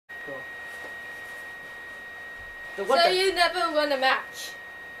So you never won a match?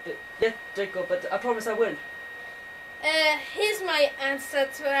 Yeah, Draco, but I promise I will. Here's my answer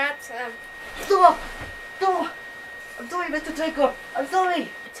to that. No! No! I'm sorry, Mr. Draco. I'm sorry.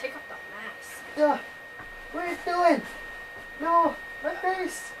 Take off that mask. No! What are you doing? No! My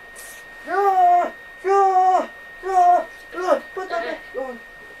face! No! No! No! No! Put that back on.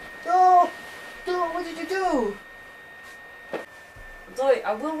 No! No! What did you do? I'm sorry.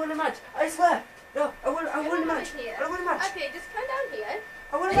 I will win a match. I swear. No, I will win a match. I will win a match. Okay, just come down here.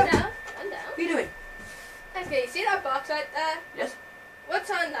 I will win a Lay match. down. Come down. What are you doing? Okay, see that box right there? Yes. What's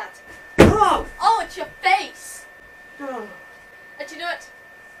on that? Oh! Oh, it's your face! No. And you know what?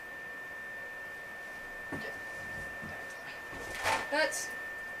 That's...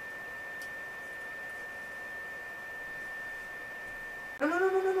 No, no, no,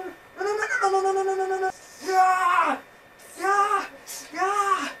 no, no, no, no, no, no, no, no, no, no, no, no. Yeah! Yeah!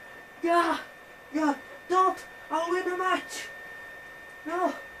 Yeah! Yeah! Yeah! Stop! I'll win the match!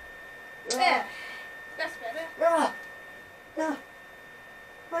 No! There. That's better. Yeah! Yeah!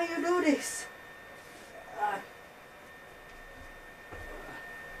 Why you do this?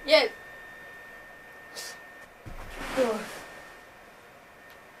 You.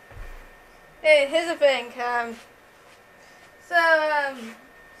 Hey, here's the thing.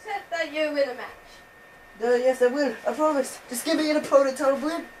 Said that you win a match. Yes, I will. I promise. Just give me an opponent. I'll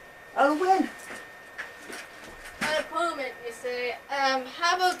win. I'll win. An opponent, you see.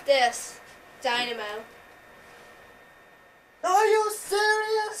 How about this, Dynamo? Are you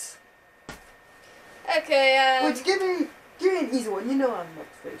serious? Okay, Wait, give me an easy one. You know I'm not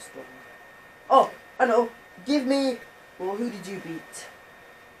very strong. Oh, I know. Give me. Well, who did you beat?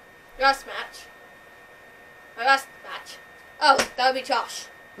 last match. My last match. Oh, that would be Josh.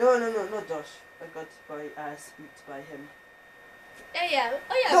 No, not Josh. I got beat by him. Yeah.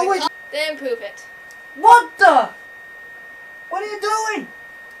 Oh yeah. No, wait. Then prove it. What the? What are you doing?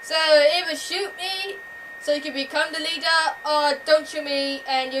 So either shoot me, so you can become the leader, or don't shoot me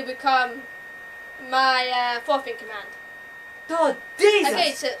and you become my fourth in command. Oh, Jesus!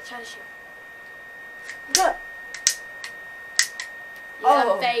 Okay, so try to shoot. What? You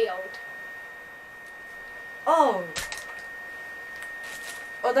Oh. failed. Oh.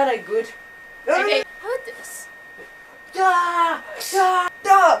 Oh, that ain't good. Okay, how about this? Yeah! Yeah!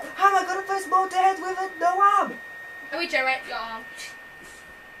 No! How am I gonna face Motorhead with no arm? I regenerate your arm.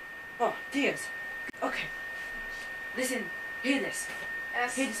 Oh, dears. Okay. Listen, hear this.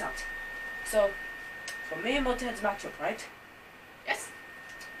 Yes. Hear this out. So, for me and Motorhead's matchup, right? Yes.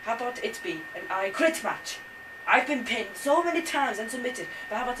 How about it be an I quit match? I've been pinned so many times and submitted,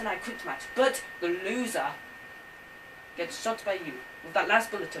 but how about an I quit match? But the loser gets shot by you with that last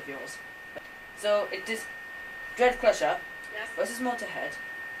bullet of yours. So it is Dreadcrusher Yes. versus Motorhead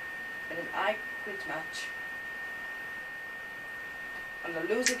in an I quit match. And the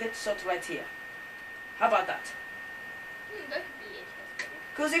loser gets shot right here. How about that? That could be interesting.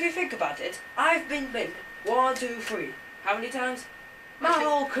 Because if you think about it, I've been pinned 1, 2, 3. How many times? My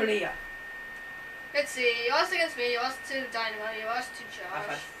whole career. Let's see. You lost against me. You lost to Dynamo. You lost to Josh.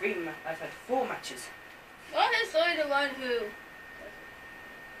 I've had 4 matches. Well, that's only the one who.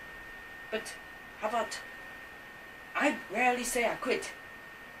 But how about I rarely say I quit.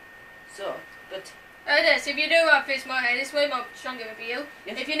 So, but This, if you do want to face Motorhead, it's way more stronger for you.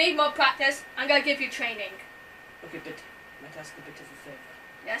 Yes. If you need more practice, I'm gonna give you training. okay, but might ask a bit of a favor.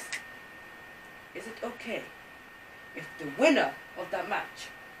 Yes. Is it okay if the winner of that match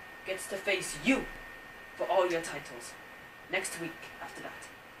gets to face you for all your titles next week after that?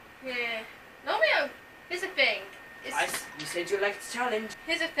 Yeah. Normally, here's the thing. You said you liked the challenge.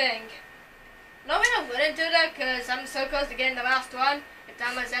 Here's the thing. Normally I wouldn't do that because I'm so close to getting the last one if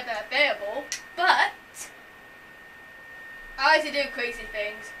that was ever available. But I like to do crazy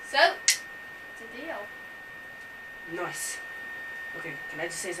things. So it's a deal. Nice. Okay, can I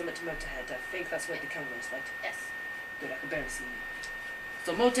just say something to Motorhead? I think that's where the camera is, right? Yes. Good, I can barely see you.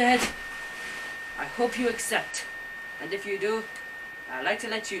 So Motorhead, I hope you accept. And if you do, I'd like to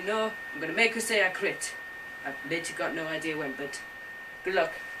let you know I'm going to make her say I quit. I've literally got no idea when, but good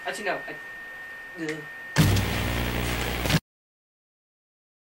luck. Actually, no.